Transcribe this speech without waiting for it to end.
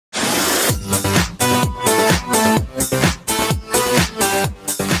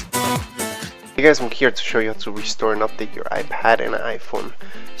Hey guys, I'm here to show you how to restore and update your iPad and iPhone.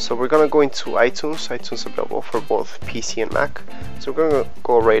 So we're gonna go into iTunes. iTunes available for both PC and Mac. So we're gonna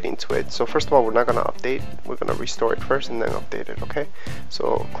go right into it. So first of all, we're not gonna update. We're gonna restore it first and then update it. Okay.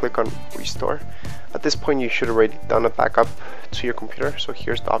 So click on restore. At this point, you should have already done a backup to your computer. So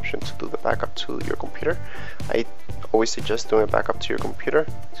here's the option to do the backup to your computer. I always suggest doing a backup to your computer,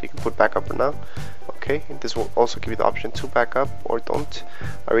 so you can put backup for now. Okay, and this will also give you the option to backup or don't.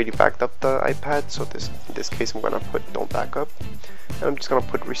 I already backed up the iPad, so in this case I'm gonna put don't backup, and I'm just gonna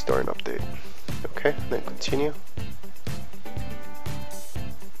put restore and update. Okay, then continue.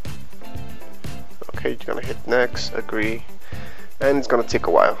 Okay, you're gonna hit next, agree, and it's gonna take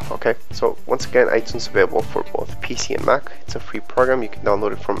a while. Okay, so once again, iTunes available for both PC and Mac. It's a free program. You can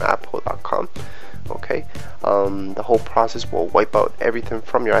download it from apple.com. Okay, the whole process will wipe out everything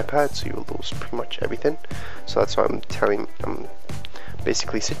from your iPad, so you'll lose pretty much everything. So that's why I'm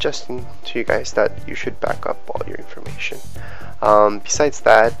basically suggesting to you guys that you should back up all your information. Besides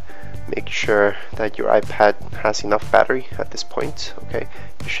that, make sure that your iPad has enough battery at this point. Okay,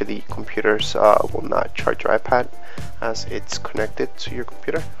 usually computers will not charge your iPad as it's connected to your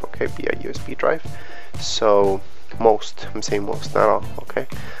computer, okay, via USB drive. So I'm saying most, not all. Okay,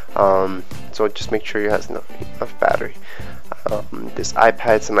 so just make sure it has enough battery. This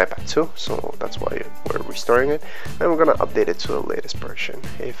iPad's an iPad 2, so that's why we're restoring it, and we're gonna update it to the latest version.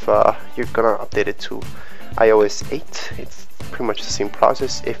 If you're gonna update it to iOS 8, it's pretty much the same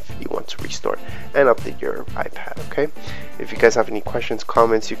process if you want to restore and update your iPad. Okay, if you guys have any questions,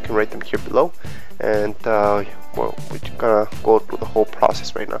 comments, you can write them here below, and well, we're gonna go through the whole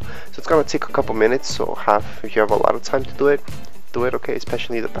process right now. So it's gonna take a couple minutes, so if you have a lot of time to do it, okay,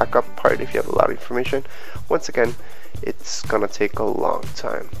 especially the backup part. If you have a lot of information, once again, it's gonna take a long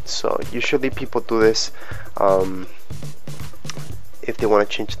time. So usually people do this if they want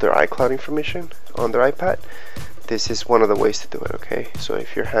to change their iCloud information on their iPad. This is one of the ways to do it. Okay, so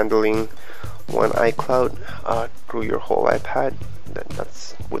if you're handling one iCloud through your whole iPad, then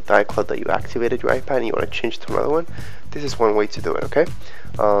that's with the iCloud that you activated your iPad and you want to change to another one, this is one way to do it. Okay,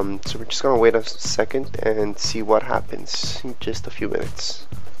 so we're just gonna wait a second and see what happens in just a few minutes.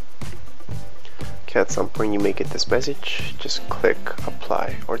 Okay, at some point you may get this message. Just click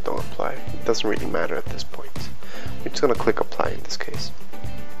apply or don't apply. It doesn't really matter at this point. We're just gonna click apply in this case.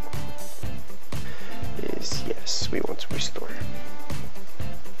 Is yes, we want to restore.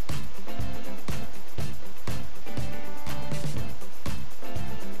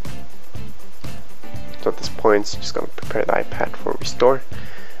 So at this point, it's just gonna prepare the iPad for restore,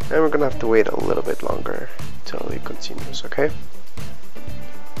 and we're gonna have to wait a little bit longer till it continues. Okay.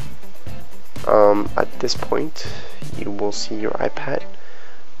 At this point, you will see your iPad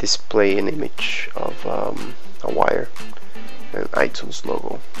display an image of a wire and iTunes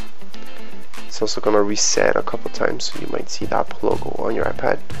logo. It's also gonna reset a couple times, so you might see the Apple logo on your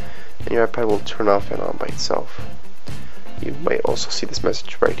iPad, and your iPad will turn off and on by itself. You might also see this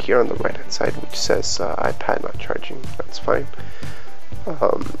message right here on the right hand side, which says iPad not charging. That's fine.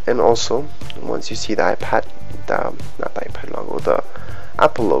 And also, once you see the iPad, not the iPad logo, the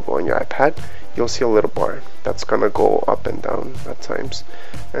Apple logo on your iPad, you'll see a little bar that's gonna go up and down at times,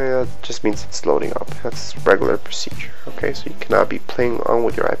 and that just means it's loading up. That's regular procedure. Okay, so you cannot be playing on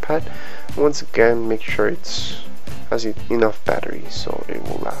with your iPad. Once again, make sure it has enough battery so it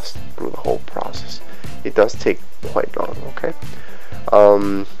will last through the whole process. It does take quite long. Okay,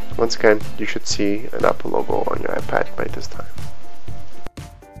 once again, you should see an Apple logo on your iPad by this time.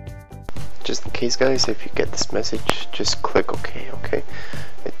 Just in case, guys, if you get this message, just click OK. Okay,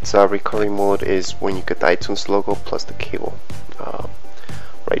 it's recovery mode is when you get the iTunes logo plus the cable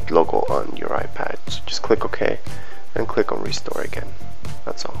right logo on your iPad. So just click OK and click on restore again.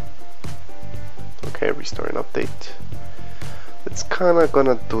 That's all. Okay, restore and update. It's kind of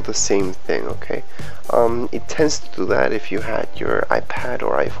gonna do the same thing. Okay, it tends to do that if you had your iPad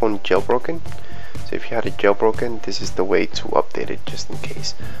or iPhone jailbroken. So if you had it jailbroken, this is the way to update it, just in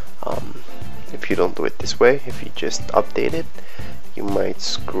case. If you don't do it this way, if you just update it, you might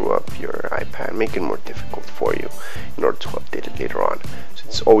screw up your iPad, make it more difficult for you in order to update it later on. So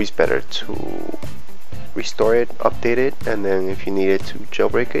it's always better to restore it, update it, and then if you needed to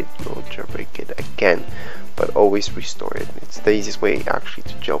jailbreak it, you'll jailbreak it again, but always restore it. It's the easiest way actually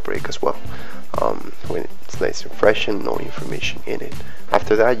to jailbreak as well, when it's nice and fresh and no information in it.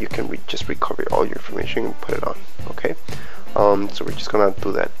 After that, you can just recover all your information and put it on. Okay, so we're just gonna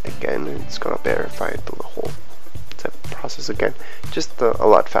do that again, and it's gonna verify it through the whole process again, just a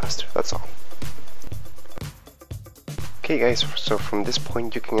lot faster. That's all. Okay guys, so from this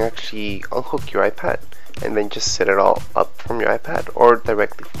point you can actually unhook your iPad and then just set it all up from your iPad or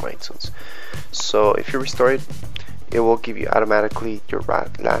directly from iTunes. So if you restore it, it will give you automatically your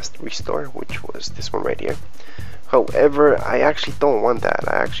last restore, which was this one right here. However, I actually don't want that.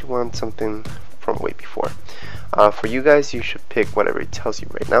 I actually want something from way before. For you guys, you should pick whatever it tells you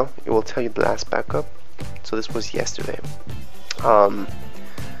right now. It will tell you the last backup. So this was yesterday.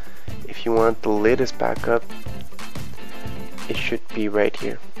 If you want the latest backup, it should be right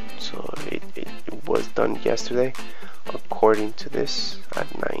here. So it was done yesterday according to this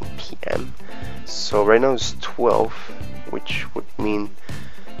at 9 p.m. So right now it's 12, which would mean,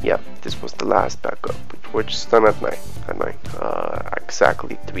 yeah, this was the last backup, which was just done at 9.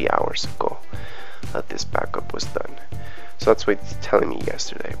 Exactly 3 hours ago this backup was done. So that's what it's telling me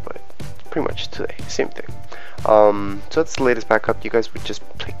yesterday, but pretty much today, same thing. So that's the latest backup. You guys would just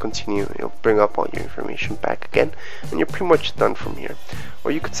click continue. It'll bring up all your information back again, and you're pretty much done from here.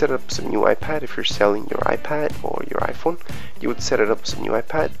 Or you could set up some new iPad. If you're selling your iPad or your iPhone, you would set it up as a new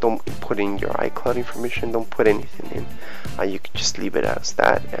iPad. Don't put in your iCloud information, don't put anything in. You could just leave it as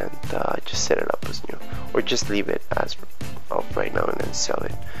that and just set it up as new, or just leave it as of right now and then sell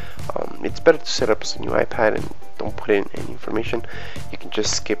it. It's better to set up as a new iPad and don't put in any information. You can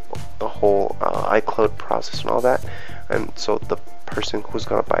just skip the whole iCloud process and all that, and so the person who's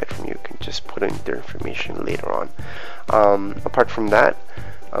gonna buy it from you can just put in their information later on. Apart from that,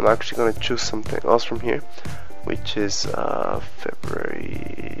 I'm actually gonna choose something else from here, which is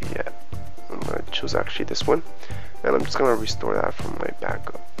February. Yeah, I'm gonna choose actually this one, and I'm just gonna restore that from my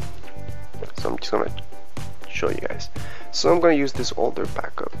backup. So I'm just gonna show you guys. So I'm gonna use this older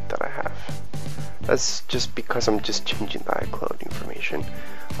backup that I have. That's just because I'm just changing the iCloud information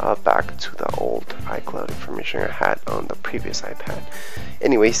back to the old iCloud information I had on the previous iPad.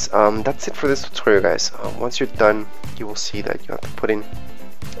 Anyways, that's it for this tutorial, guys. Once you're done, you will see that you have to put in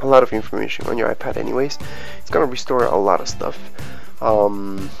a lot of information on your iPad anyways. It's gonna restore a lot of stuff.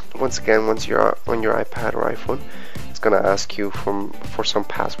 Once again, once you're on your iPad or iPhone, it's gonna ask you for some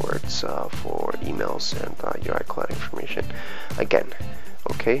passwords for emails and your iCloud information again.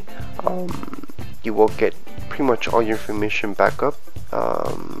 Okay, you will get pretty much all your information back up.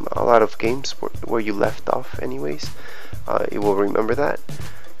 A lot of games where you left off anyways, it will remember that,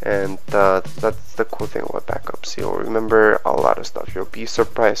 and that's the cool thing about backups. You'll remember a lot of stuff. You'll be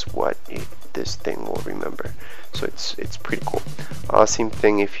surprised what this thing will remember. So it's pretty cool. Same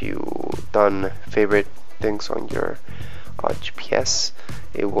thing if you done favorite things on your GPS,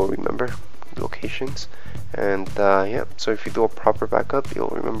 it will remember locations. And yeah, so if you do a proper backup, you'll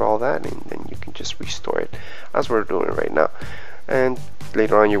remember all that, and then you can just restore it as we're doing it right now. And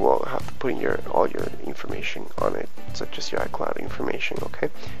later on, you will have to put in all your information on it, such as your iCloud information. Okay,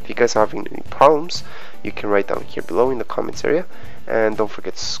 if you guys are having any problems, you can write down here below in the comments area, and don't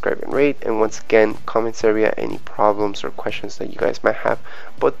forget to subscribe and rate. And once again, comments area, any problems or questions that you guys might have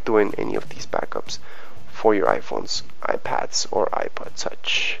about doing any of these backups for your iPhones, iPads, or iPod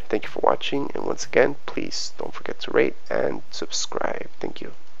Touch. Thank you for watching, and once again, please don't forget to rate and subscribe. Thank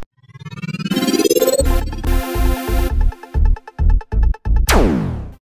you.